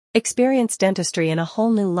Experience dentistry in a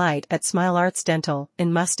whole new light at Smile Arts Dental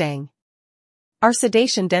in Mustang. Our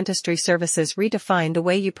sedation dentistry services redefine the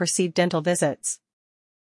way you perceive dental visits.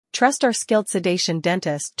 Trust our skilled sedation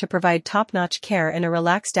dentist to provide top-notch care in a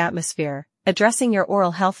relaxed atmosphere, addressing your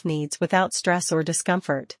oral health needs without stress or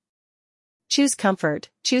discomfort. Choose comfort,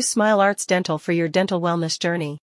 choose Smile Arts Dental for your dental wellness journey.